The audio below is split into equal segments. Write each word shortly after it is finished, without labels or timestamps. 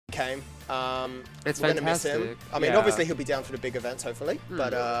came. It's we're gonna miss fantastic. him. I mean, obviously he'll be down for the big events, hopefully.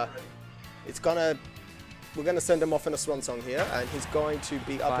 But we're gonna send him off in a swan song here, and he's going to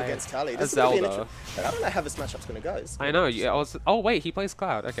be up against Talie. This is gonna be an Zelda. but I don't know how this matchup's gonna go. I know. Yeah, oh wait, he plays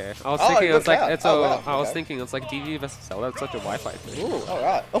Cloud. Okay. I was thinking it's like it's I was thinking it's like Dedede versus Zelda. It's such a Wi-Fi thing. Ooh, all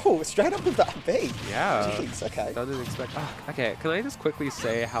right. Oh, straight up with that beat. Yeah. Jeez. Okay. I didn't expect. Okay. Can I just quickly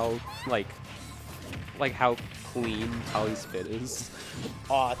say how how clean Talie's fit is?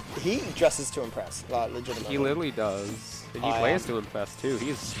 He dresses to impress, like legitimately. He literally does. And he plays to impress too.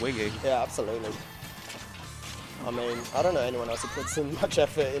 He's swinging. Yeah, absolutely. I mean, I don't know anyone else who puts in much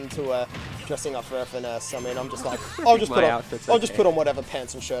effort into dressing up for FNS. I mean, I'm just like, I'll just put on whatever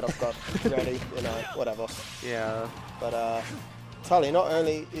pants and shirt I've got ready, you know, whatever. Yeah. But Talie, not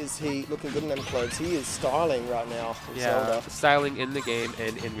only is he looking good in them clothes, he is styling right now. Zelda. Styling in the game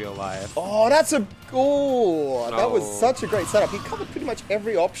and in real life. Oh, that was such a great setup. He covered pretty much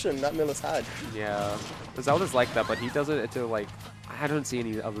every option that Milis had. Yeah. Zelda's like that, but he does it to like, I don't see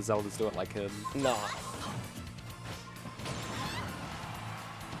any other Zeldas do it like him. Nah.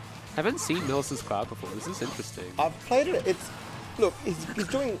 I haven't seen Milis' Cloud before. This is interesting. I've played it. Look,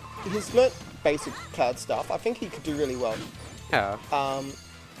 he's learnt basic Cloud stuff. I think he could do really well. Yeah.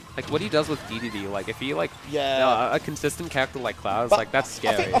 Like what he does with Dedede, like if he like a consistent character like Cloud, is like that's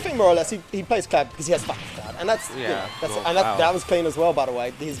scary. I think more or less he plays Cloud because he has fun with Cloud, and that's that was clean as well, by the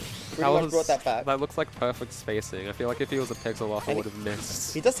way. He's pretty much brought that back. That looks like perfect spacing. I feel like if he was a pixel off, I would have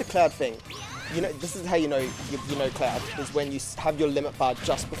missed. He does the Cloud thing. You know, this is how you know Cloud is when you have your limit bar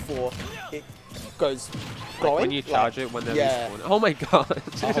just before it goes going. Like when you charge it when they're respawn. Oh my god.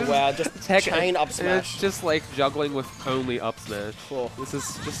 Oh wow, just chain up smash. It's just like juggling with only up smash. Cool. This is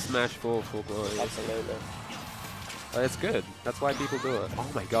just smash full glory. Absolutely. It's good. That's why people do it. Oh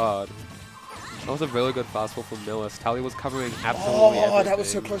my god. That was a really good fastball from Milis. Talie was covering absolutely everything. That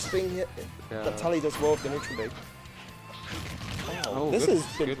was so close to being hit. Yeah. But Talie does well with the neutral B. Oh, this has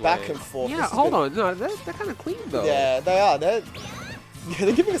been back and forth. Yeah, hold on. No, they're kind of clean though. Yeah, they are. They're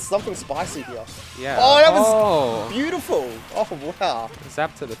giving us something spicy here. Yeah. Oh, that was beautiful. Oh, wow.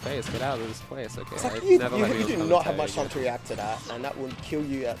 Zap to the face. Get out of this place. Okay. It's like you do not have much time to react to that, and that will kill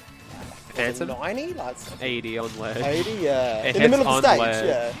you at 90? Like 80 on ledge. 80, yeah. In the middle of the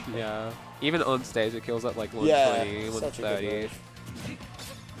stage, yeah. Even on stage, it kills at like 120, 130.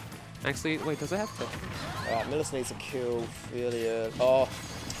 Actually, wait, does it have to? Alright, Milis needs a kill really early. Oh,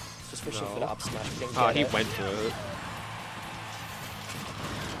 just wishing for the up smash. He went for it.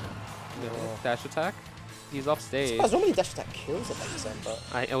 No. Dash attack? He's off stage. Normally dash attack kills at that percent, but...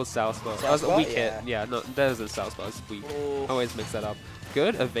 it was Southpaw. That was a weak hit. Yeah, no, that isn't Southpaw, it's weak. Ooh. Always mix that up.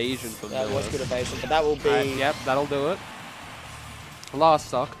 Good evasion from Milis. That was good evasion, but that will be... Yep, that'll do it. Last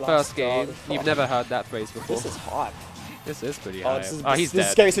stock, first game. You've never heard that phrase before. This is hype. This is pretty hype. He's dead. This is a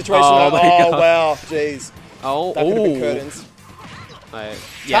scary situation. Oh wow, jeez. Oh, that could have been curtains.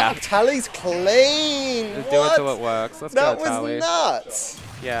 Yeah. Talie's clean. Just do it till it works. Let's go, Talie. That was nuts.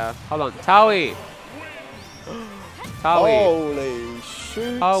 Yeah. Hold on, Talie. Talie. Holy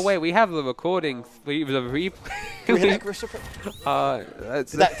shoot. Oh wait, we have the recording. The replay. Did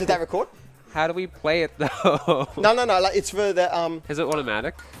that record? How do we play it though? No. Like it's for the Is it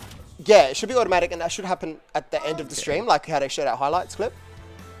automatic? Yeah, it should be automatic, and that should happen at the end of the stream, like how they showed that highlights clip.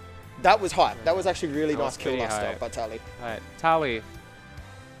 That was hype. That was actually really nice kill last time by Talie. Alright,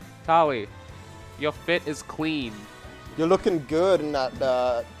 Talie, your fit is clean. You're looking good in that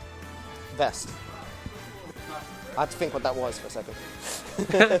vest. I had to think what that was for a second.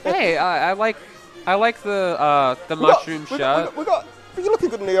 Hey, I like the mushroom shirt. You're looking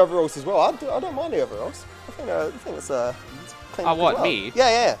good in the overalls as well. I don't mind the overalls. I think it's clean. Oh, what, well. me?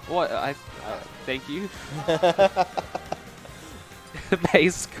 Yeah. What? Thank you.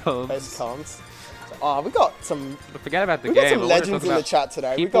 Base comms. Oh, we got some. Forget about the game. We got some legends in the chat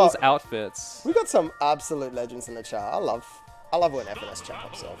today. People's outfits. We got some absolute legends in the chat. I love when FNS chat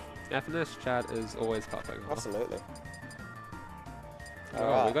pops up. FNS chat is always popping up. Absolutely.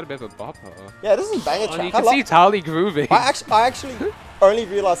 Oh, we got a bit of a bopper. Yeah, this is banger track. You can see Talie grooving. I actually only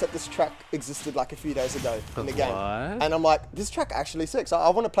realized that this track existed like a few days ago in the game. What? And I'm like, this track actually sick. I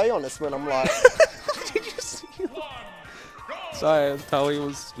want to play on this when I'm like... Did you see that? Sorry, Talie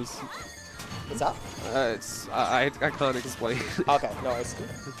was just... What's that? I can't explain. Okay, no worries.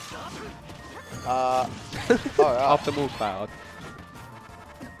 Alright. Optimal Cloud.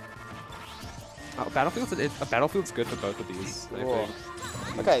 Battlefield's good for both of these.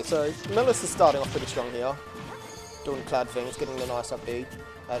 Okay, so Milis is starting off pretty strong here. Doing Cloud things, getting the nice up B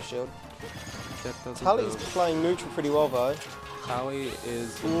out of shield. Talie's playing neutral pretty well though. Talie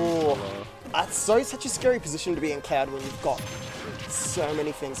is... Ooh. That's such a scary position to be in Cloud when you've got so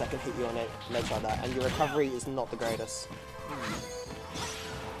many things that can hit you on an edge like that, and your recovery is not the greatest.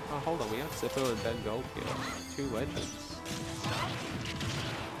 Oh, hold on, we have Sipho and Ben Gold here. 2 legends.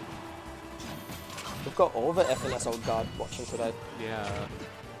 We've got all the FNS old guard watching today. Yeah.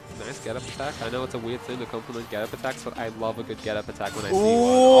 Nice get-up attack. I know it's a weird thing to compliment get-up attacks, but I love a good get-up attack when I see one.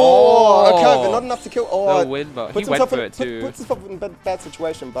 Oh! Okay, but not enough to kill. Oh, the win, but he went for it too. Puts himself in a bad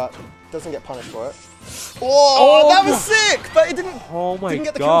situation, but doesn't get punished for it. Oh, that was sick! But it didn't, didn't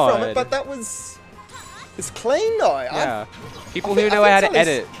get the kill from it, but that was... It's clean though. Yeah. People who know how to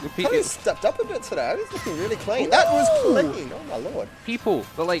edit. He stepped up a bit today. He's looking really clean. That was clean. Oh my lord. People,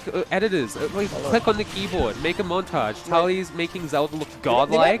 but like editors, like click on the keyboard, make a montage. Talie's making Zelda look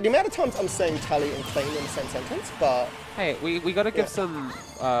godlike. The amount of times I'm saying Talie and clean in the same sentence, but hey, we got to give some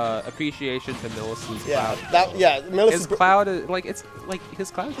appreciation to Milis's Cloud. Milis. His Cloud is like it's like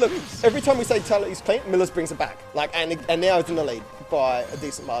his Cloud. Look, every time we say Talie's clean, Milis brings it back. Like and now he's in the lead by a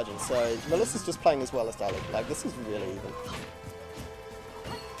decent margin. So Milis is just playing as well as Talie. Like this is really even.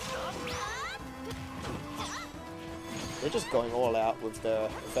 They're just going all out with their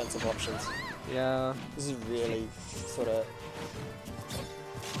offensive options. Yeah. This is really sort of...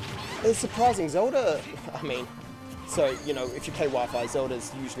 It's surprising. Zelda, I mean, so, you know, if you play Wi-Fi,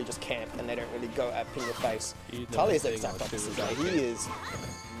 Zelda's usually just camp and they don't really go up in your face. Talie is the exact opposite. He is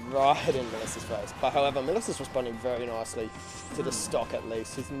right in Milis's face. But however, Milis is responding very nicely to the stock at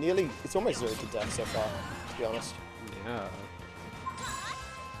least. It's almost 0 to death so far, to be honest. Yeah.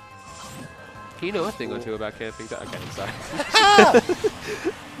 You know a thing or two about camping. Okay, sorry.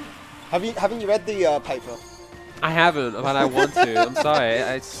 Haven't you read the paper? I haven't, but I want to. I'm sorry.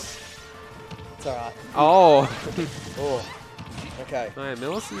 It's alright. Oh. Oh. Okay. Alright,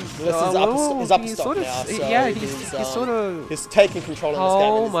 Milis is up to stock now. So yeah, he's sort of... He's taking control in this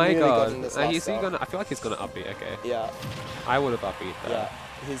game. Oh my god. I feel like he's gonna upbeat. Okay. Yeah. I would have upbeat that.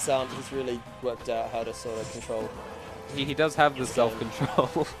 Yeah. He's really worked out how to sort of control. He does have the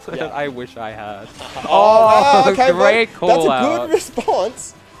self-control that I wish I had. Okay, great call That's a out. good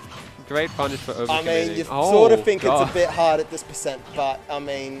response. Great punish for overcommitting. I mean, you sort of think it's a bit hard at this percent, but I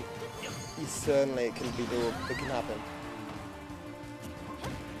mean, it can be doable. It can happen.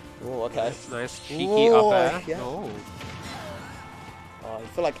 Oh, okay. Nice cheeky up air. Yeah. Oh, I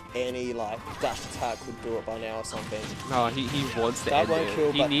feel like any dash attack would do it by now or something. No, he wants to end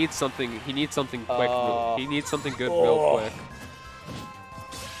it. He needs something quick. He needs something good real quick.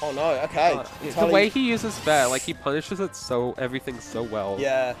 Oh no, okay. The way he uses fair, like he punishes it everything so well.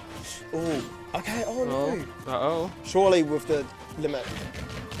 Yeah. Ooh. Okay, oh no. Uh-oh. Surely with the limit.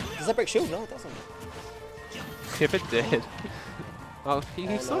 Does that break shield? No, it doesn't. If it did. Well,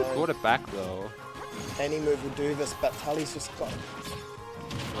 he sort of brought it back though. Any move will do this, but Talie's just got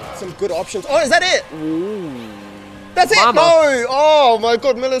some good options. Oh, is that it? Ooh. That's it! No! Oh my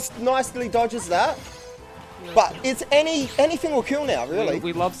god, Milis nicely dodges that. But it's anything will kill now, really.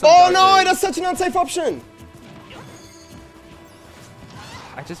 We love some dodging. No, that's such an unsafe option.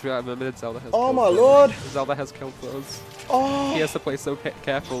 I just remembered Zelda has kill my lord. Zelda has kill throws. Oh. He has to play so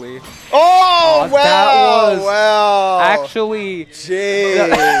carefully. Oh, wow. That was wow. Actually...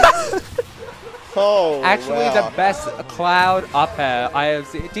 Jeez. Oh, actually the best Cloud up air I have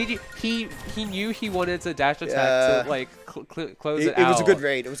seen. He knew he wanted to dash attack to like close it out. It was a good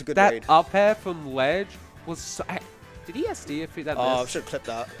read. It was a good read. That up air from ledge was so... Did he SD if that missed? Oh, I should have clipped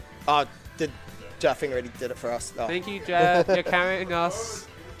that. Oh, Jeff already did it for us. Oh. Thank you, Jeff. You're carrying us.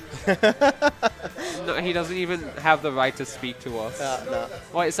 No, he doesn't even have the right to speak to us. No.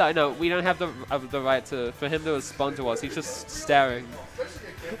 Wait, sorry, no, we don't have the right for him to respond to us. He's just staring.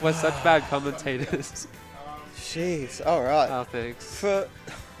 We're such bad commentators. Jeez. All right. Oh, thanks. Man,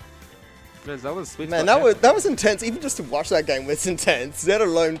 that was sweet. Man, that was intense. Even just to watch that game was intense. Let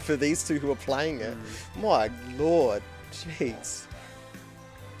alone for these two who are playing it. My lord. Jeez.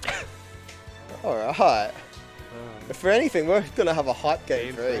 All right. For anything, we're gonna have a hype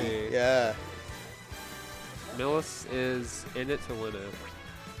game 3. Yeah. Milis is in it to win it.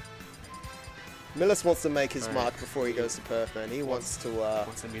 Milis wants to make his mark before he goes to Perth, man. He wants to.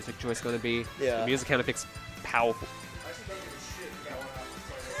 What's the music choice gonna be? Yeah. The music counter pick's powerful.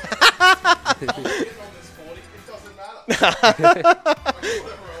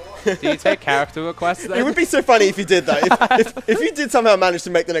 Do you take character requests then? It would be so funny if you did though. If you did somehow manage to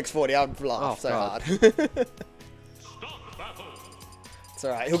make the next 40, I would laugh so hard. It's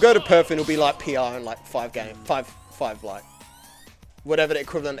alright. He'll go to Perth and he'll be like PR in like 5 like Whatever the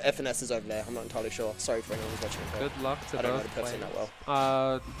equivalent of FNS is over there. I'm not entirely sure. Sorry for anyone who's watching. Good luck to I don't know both the person players. that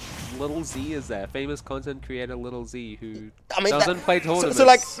well. Little Z is there. Famous content creator Little Z, who I mean, doesn't play tournaments. So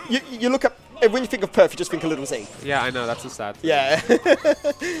like, you look up, when you think of Perf, you just think of Little Z. Yeah, I know, that's a sad thing. Yeah.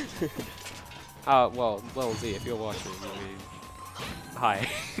 Well, Little Z, if you're watching, I mean, hi.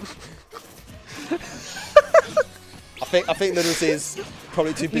 I think Little Z is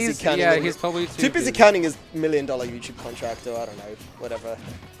probably too busy counting. Yeah, he's probably too busy counting his $1 million YouTube contract, or I don't know, whatever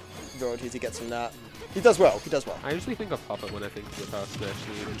royalties he gets from that. He does well. He does well. I usually think of Puppet when I think of Power Smash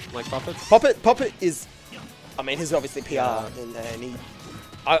League. Like Puppets. Puppet is, I mean, he's obviously PR in there, and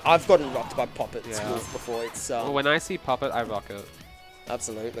I've gotten rocked by Puppet schools before. It's well, when I see Puppet, I rock it.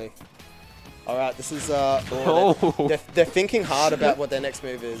 Absolutely. All right, this is they're thinking hard about what their next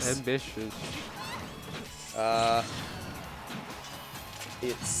move is. Ambitious.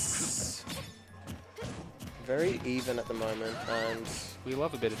 It's very even at the moment, and we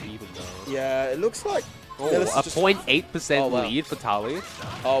love a bit of even though. Yeah, it looks like a 0.8% lead for Talie.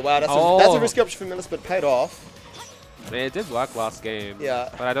 Oh wow, that's a risky option for Milis, but it paid off. I mean, it did work last game. Yeah,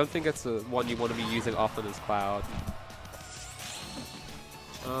 but I don't think it's the one you want to be using often as Cloud.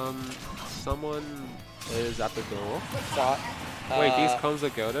 Someone is at the door. Wait, these combs are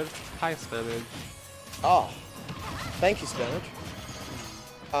goaded? Hi, Spamage. Oh, thank you, Spamage.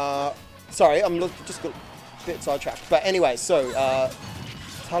 Sorry, I'm just a bit sidetracked. But anyway, so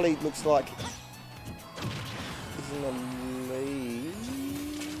Talie looks like he's in the lead.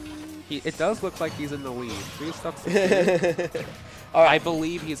 It does look like he's in the lead. 3 stocks. All right. I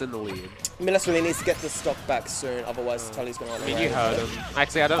believe he's in the lead. Milis really needs to get the stock back soon, otherwise Talie's going to run away. I mean, you heard him.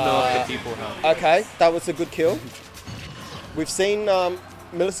 Actually, I don't know if the people heard. Okay, that was a good kill. We've seen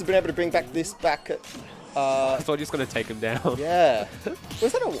Milis has been able to bring back this back at... I thought he was going to take him down. Yeah.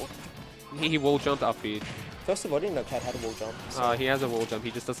 Was that a wall? He wall jumped up feed. First of all, I didn't know Cloud had a wall jump. So. He has a wall jump.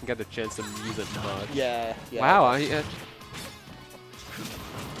 He just doesn't get the chance to use it much. Yeah. Wow.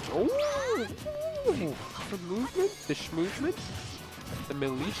 Oh! The movement? The schmovement? The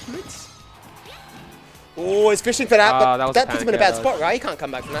Milis? Oh, he's fishing for that, but that puts him in a bad spot, right? He can't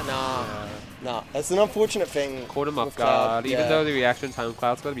come back from that. Nah. That's an unfortunate thing. Caught him off guard. Even though the reaction time,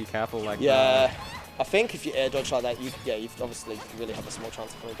 Cloud's got to be careful like that. Yeah. I think if you air dodge like that, you obviously really have a small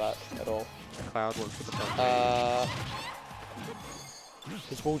chance of coming back at all. Cloud wants to the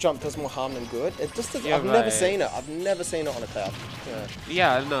his wall jump does more harm than good. It just does, I've never seen it. I've never seen it on a Cloud.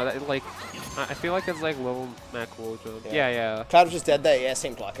 Yeah, no, I feel like it's like little Mac wall jump. Yeah. Cloud was just dead there. Yeah,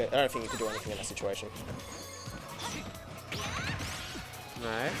 seemed like it. I don't think you could do anything in that situation.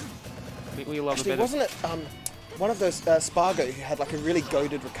 Right. We love Actually, a bit wasn't it one of those Spargo who had like a really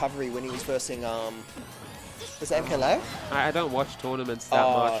goaded recovery when he was versing was it MKLeo? I don't watch tournaments that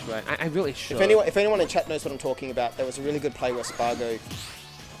much, but I really should. If anyone in chat knows what I'm talking about, there was a really good play where Spargo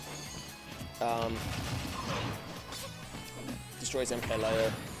destroys MKLeo.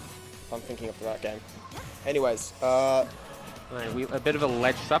 If I'm thinking of the right game. Anyways, a bit of a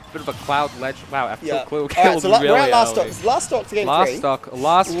ledge trap, a bit of a Cloud ledge. Wow, I feel killed so really we're at last stock. Last stock to game 3.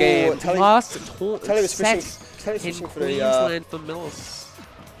 Last game. Talie was fishing for Queensland for Milis.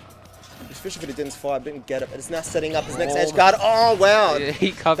 He's fishing for the Din's fire, didn't get it, but it's now setting up his next edge guard. Oh wow! Yeah,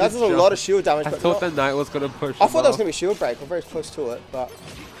 he covered. That does a lot of shield damage. I thought the Knight was going to push. I thought that was going to be shield break. We're very close to it, but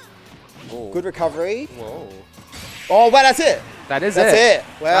good recovery. Whoa! Oh wow, that's it. That's it.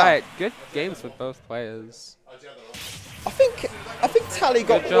 Wow. Right, good games with both players. I think Talie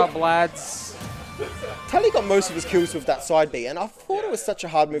got. Good job, lads. Talie got most of his kills with that side B, and I thought it was such a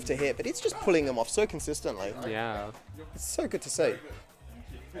hard move to hit, but it's just pulling them off so consistently. Yeah. It's so good to see.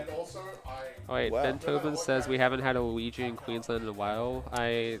 Oh, wait, Ben Tobin says we haven't had a Luigi in Queensland in a while.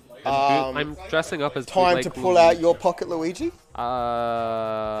 I'm dressing up as time to pull out your pocket Luigi. Oh,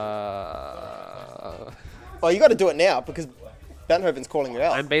 you got to do it now because Benhoven's calling you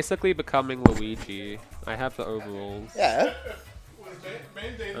out. I'm basically becoming Luigi. I have the overalls. Yeah.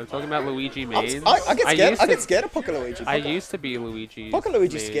 I'm talking about Luigi mains. I get scared of Pocket Luigi. I used to be Luigi. Pocket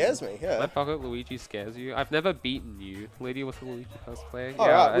Luigi scares me, yeah. My Pocket Luigi scares you? I've never beaten you. Lady with the Luigi cosplay.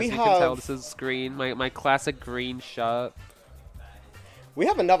 Alright, as you can tell, this is green. My classic green shirt. We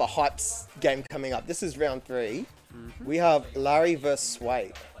have another hypes game coming up. This is round 3. We have Larry versus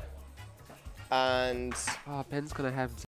Sway. And... Oh, Ben's gonna have